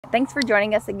thanks for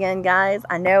joining us again, guys.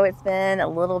 I know it's been a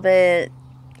little bit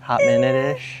hot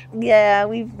minute-ish. Yeah,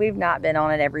 we've not been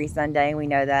on it every Sunday. We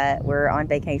know that we're on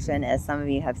vacation, as some of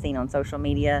you have seen on social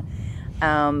media.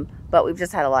 But we've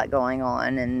just had a lot going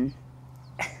on, and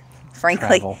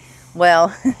frankly, Travel.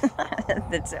 well,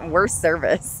 it's worst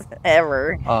service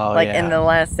ever. Oh, like yeah. in the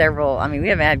last several, I mean, we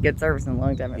haven't had good service in a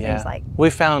long time. It seems like. We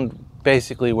found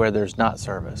basically where there's not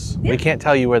service. Yeah. We can't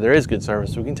tell you where there is good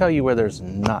service. We can tell you where there's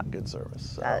not good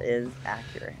service. So. That is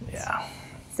accurate. Yeah.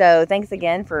 So thanks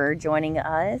again for joining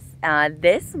us.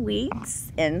 This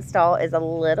week's install is a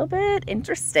little bit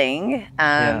interesting.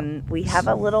 We have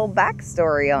a little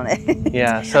backstory on it.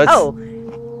 Yeah. So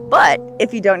it's... but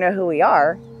if you don't know who we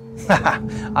are,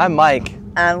 I'm Mike.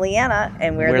 I'm Leanna,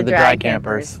 and we're the Dry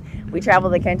Campers. We travel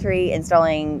the country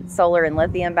installing solar and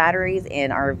lithium batteries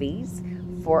in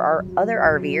RVs for our other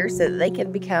RVers so that they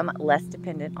can become less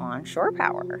dependent on shore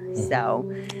power.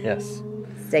 So, yes,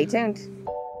 stay tuned.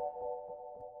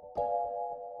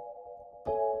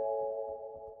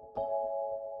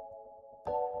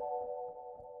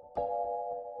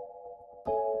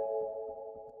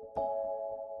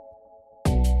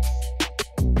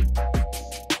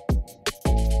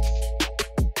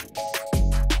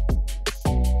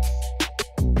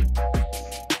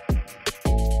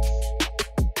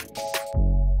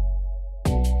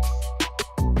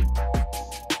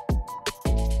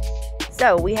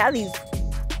 So we have these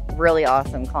really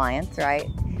awesome clients, right?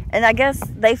 And I guess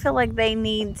they feel like they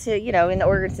need to, you know, in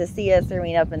order to see us or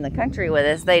meet up in the country with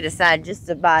us, they decide just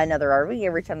to buy another RV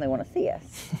every time they want to see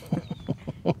us.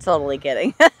 Totally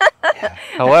kidding. Yeah.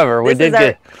 However, we did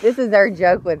get... This is our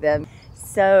joke with them.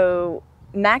 So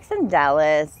Max and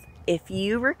Dallas, if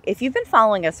you've been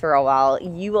following us for a while,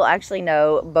 you will actually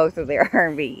know both of their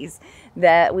RVs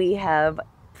that we have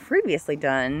previously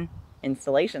done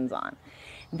installations on.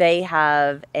 They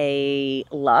have a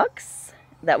Lux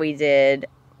that we did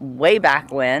way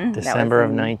back when. December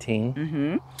of 19.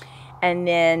 Mm-hmm. And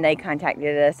then they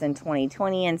contacted us in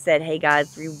 2020 and said, hey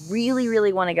guys, we really,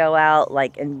 really want to go out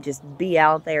and just be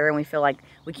out there. And we feel like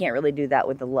we can't really do that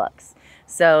with the Lux.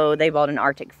 So they bought an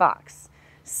Arctic Fox.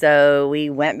 So we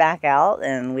went back out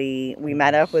and we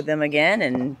met up with them again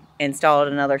and installed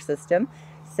another system.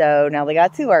 So now they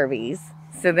got two RVs.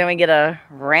 So then we get a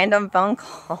random phone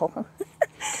call.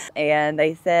 And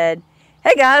they said,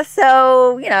 hey guys,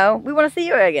 so, you know, we want to see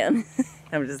you again.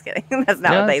 I'm just kidding. That's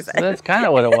not what they said. That's kind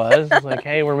of what it was. It's like,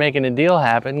 hey, we're making a deal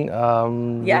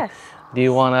happen. Yes. Do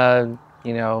you want to,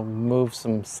 you know, move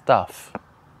some stuff?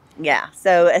 Yeah.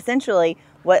 So essentially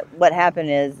what happened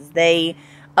is they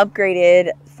upgraded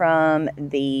from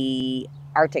the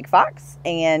Arctic Fox,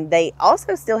 and they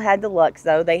also still had the Lux,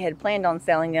 though. They had planned on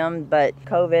selling them, but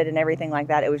COVID and everything like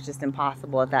that, it was just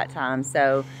impossible at that time.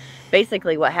 So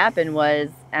basically what happened was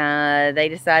they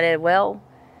decided, well,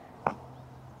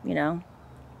 you know,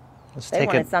 they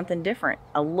wanted something different,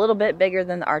 a little bit bigger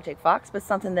than the Arctic Fox, but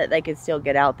something that they could still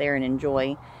get out there and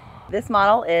enjoy. This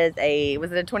model is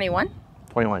was it a 21?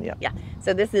 21, yeah. Yeah.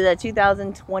 So this is a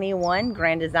 2021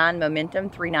 Grand Design Momentum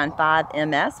 395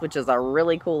 MS, which is a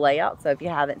really cool layout. So if you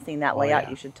haven't seen that layout,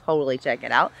 you should totally check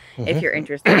it out if you're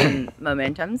interested in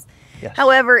Momentums. Yes.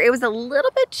 However, it was a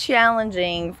little bit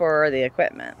challenging for the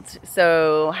equipment.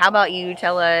 So how about you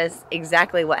tell us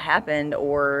exactly what happened,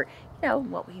 or, you know,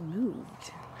 what we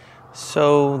moved?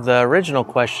 So the original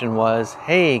question was,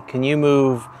 hey, can you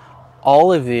move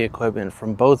all of the equipment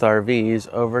from both RVs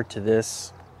over to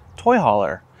this toy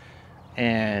hauler?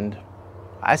 And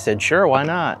I said, sure, why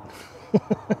not?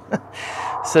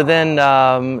 So then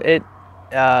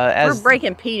as we're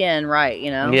breaking Pete in, right, you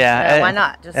know? Yeah. Why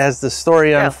not? Just as the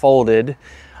story unfolded,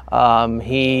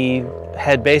 he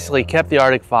had basically kept the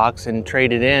Arctic Fox and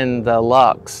traded in the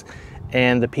Lux.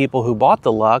 And the people who bought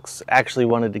the Lux actually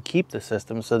wanted to keep the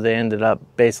system, so they ended up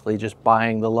basically just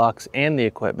buying the Lux and the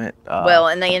equipment. Well,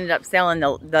 and they ended up selling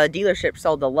the dealership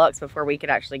sold the Lux before we could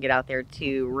actually get out there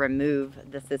to remove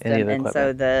the system. And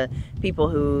so the people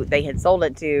who they had sold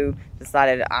it to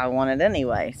decided I want it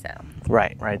anyway. So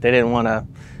right. They didn't want to,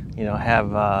 you know,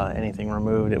 have anything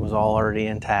removed. It was all already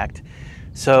intact.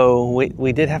 So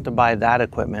we did have to buy that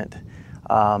equipment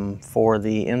for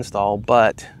the install,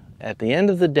 but at the end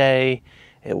of the day,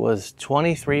 it was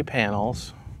 23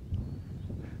 panels,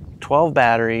 12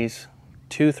 batteries,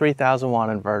 2 3,000 watt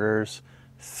inverters,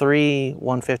 3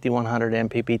 150-100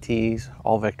 MPPTs,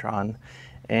 all Victron,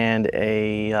 and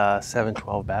a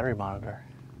 712 battery monitor.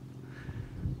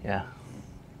 Yeah.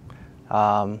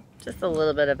 Just a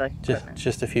little bit of equipment.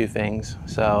 Just a few things.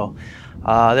 So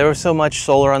there was so much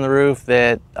solar on the roof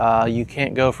that you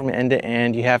can't go from end to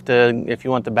end. You have to, if you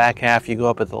want the back half, you go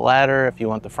up at the ladder. If you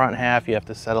want the front half, you have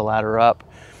to set a ladder up.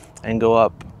 and go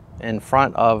up in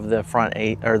front of the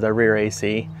the rear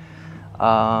AC.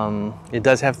 It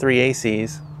does have 3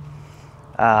 ACs.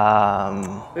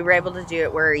 We were able to do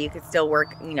it where you could still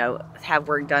work, you know, have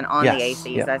work done on the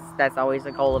ACs. Yep. That's always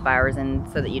a goal of ours,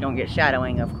 and so that you don't get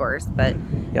shadowing, of course, but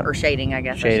or shading, I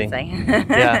guess shading. I should say.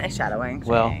 Yeah. Shadowing.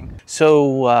 Well,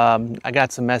 so I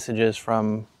got some messages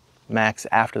from Max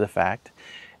after the fact,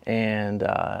 and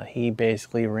he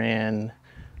basically ran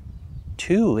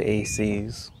 2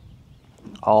 ACs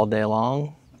all day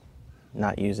long,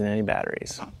 not using any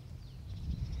batteries.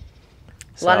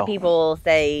 A lot of people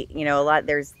say, you know,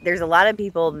 there's a lot of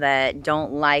people that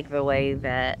don't like the way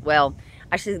that, well,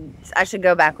 I should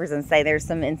go backwards and say there's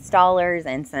some installers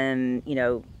and some, you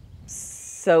know,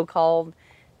 so-called,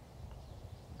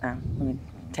 let me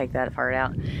take that part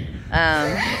out.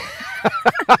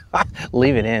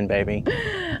 Leave it in, baby.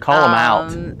 Call them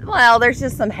out. Well, there's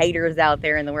just some haters out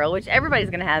there in the world, which everybody's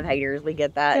going to have haters. We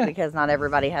get that because not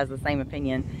everybody has the same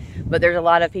opinion. But there's a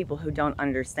lot of people who don't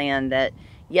understand that,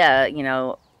 yeah, you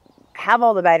know, have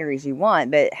all the batteries you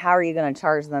want, but how are you going to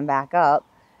charge them back up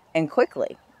and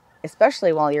quickly,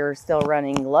 especially while you're still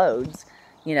running loads,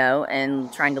 you know,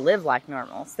 and trying to live like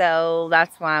normal. So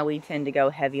that's why we tend to go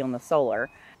heavy on the solar.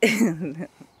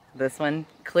 This one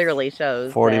clearly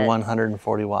shows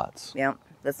 4,140 watts. Yep.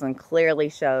 This one clearly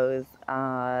shows,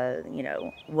 you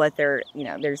know, what they're, you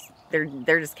know,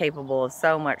 they're just capable of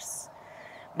so much.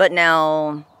 But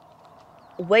now,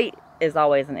 weight is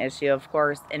always an issue, of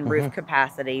course, and roof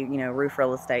capacity, you know, roof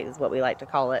real estate is what we like to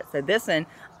call it. So this one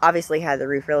obviously had the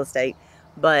roof real estate,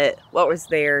 but what was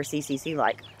their CCC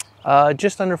like?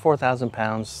 Just under 4,000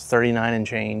 pounds, 39 and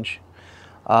change.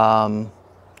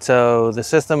 So the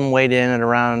system weighed in at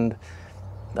around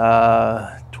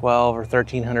 12 or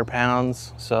 1,300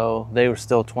 pounds. So they were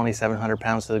still 2,700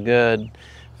 pounds to the good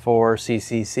for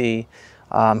CCC.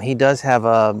 He does have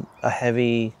a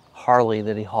heavy Harley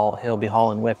that he'll be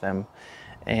hauling with him.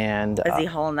 And is he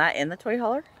hauling that in the toy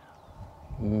hauler?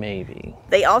 Maybe.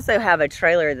 They also have a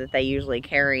trailer that they usually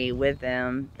carry with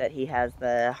them that he has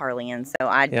the Harley in. So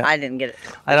I didn't get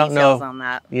details on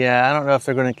that. Yeah, I don't know if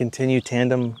they're going to continue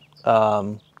tandem.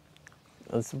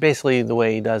 It's basically the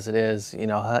way he does it is, you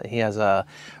know, he has a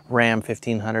Ram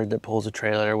 1500 that pulls a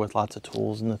trailer with lots of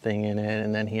tools and the thing in it,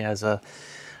 and then he has a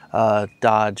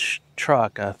Dodge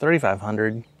truck, a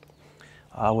 3500,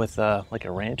 with like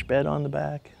a ranch bed on the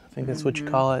back. I think that's what you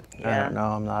call it. Yeah. I don't know.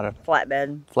 I'm not a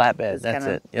flatbed. Flatbed. That's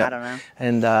it. Yep. I don't know.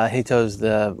 And he tows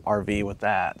the RV with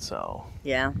that. So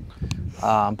yeah.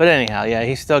 But anyhow, yeah,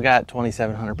 he's still got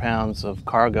 2,700 pounds of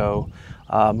cargo,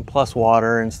 plus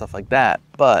water and stuff like that.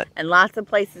 And lots of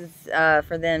places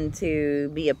for them to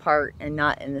be apart and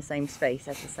not in the same space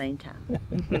at the same time.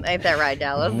 Ain't that right,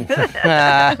 Dallas?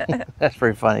 That's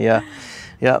pretty funny. Yeah.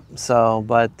 Yep. So,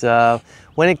 but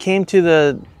when it came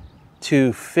to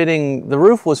fitting, the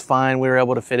roof was fine. We were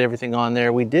able to fit everything on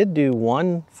there. We did do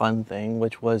one fun thing,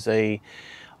 which was a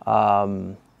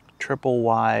triple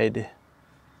wide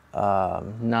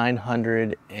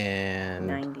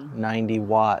 990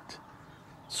 watt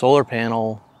solar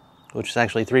panel, which is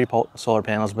actually 3 solar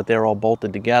panels, but they're all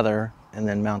bolted together and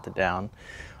then mounted down.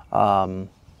 There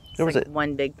was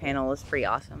one big panel. Was pretty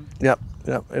awesome. Yep.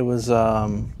 It was.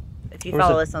 If you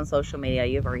follow us on social media,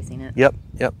 you've already seen it. Yep.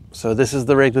 So this is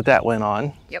the rig that went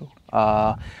on. Yep.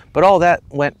 But all that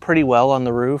went pretty well on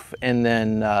the roof, and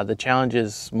then the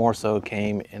challenges more so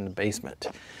came in the basement,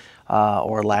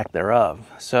 or lack thereof.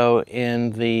 So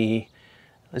in the,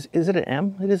 is it an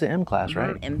M? It is an M class,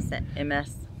 right?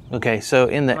 MS. Okay, so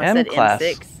in the M class,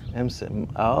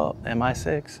 M6.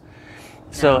 MI6.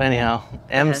 So anyhow,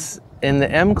 in the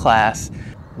M class,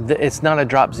 it's not a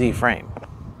drop Z frame.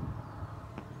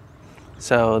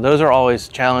 So those are always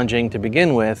challenging to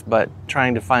begin with, but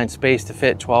trying to find space to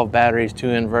fit 12 batteries, 2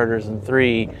 inverters, and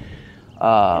 3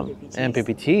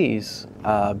 MPPTs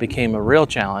became a real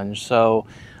challenge. So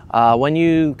when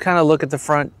you kind of look at the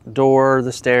front door,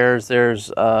 the stairs,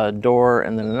 there's a door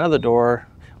and then another door,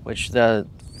 which the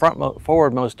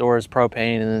forwardmost door is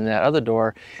propane, and then that other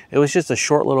door, it was just a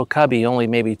short little cubby, only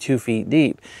maybe 2 feet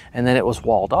deep, and then it was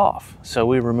walled off. So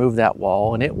we removed that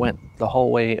wall, and it went the whole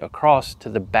way across to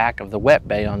the back of the wet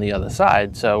bay on the other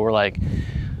side. So we're like,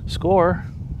 score,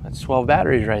 that's 12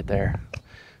 batteries right there.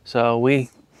 So we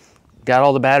got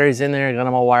all the batteries in there, got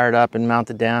them all wired up and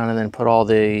mounted down, and then put all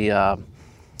the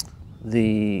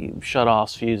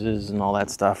shut-offs, fuses, and all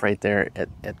that stuff right there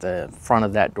at the front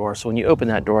of that door. So when you open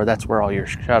that door, that's where all your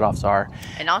shut-offs are.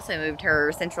 And also moved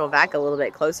her central vac a little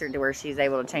bit closer to where she's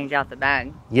able to change out the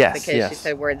bag. Yes, because she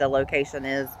said where the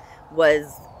location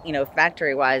was you know,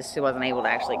 factory wise, she wasn't able to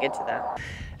actually get to that.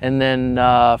 And then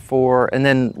and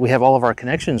then we have all of our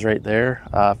connections right there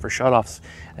for shutoffs.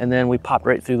 And then we popped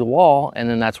right through the wall, and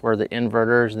then that's where the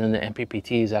inverters and then the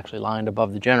MPPT is actually lined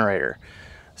above the generator.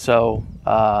 So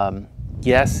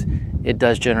yes, it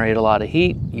does generate a lot of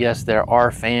heat. Yes, there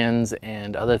are fans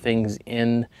and other things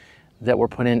in that were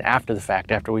put in after the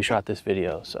fact, after we shot this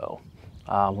video. So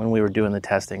when we were doing the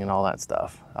testing and all that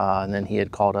stuff. And then he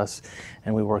had called us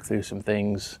and we worked through some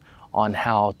things on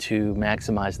how to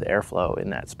maximize the airflow in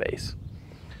that space.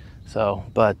 So,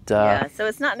 but yeah, so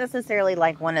it's not necessarily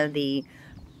like one of the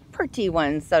pretty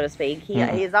ones, so to speak.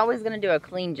 He's always going to do a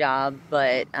clean job,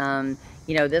 but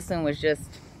you know, this one was just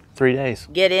 3 days.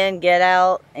 Get in, get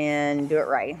out, and do it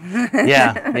right.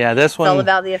 Yeah, this one. It's all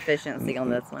about the efficiency on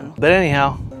this one. But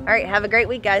anyhow. All right, have a great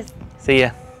week, guys. See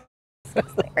ya.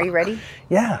 Are you ready?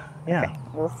 Yeah. Okay,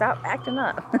 we'll stop acting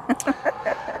up.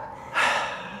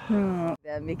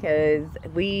 Because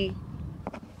we...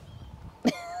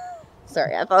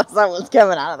 Sorry, I thought someone was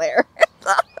coming out of there.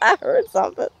 I heard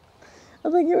something. I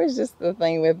think it was just the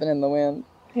thing whipping in the wind.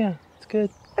 Yeah, it's good.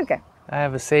 Okay. I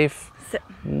have a safe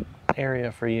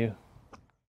area for you.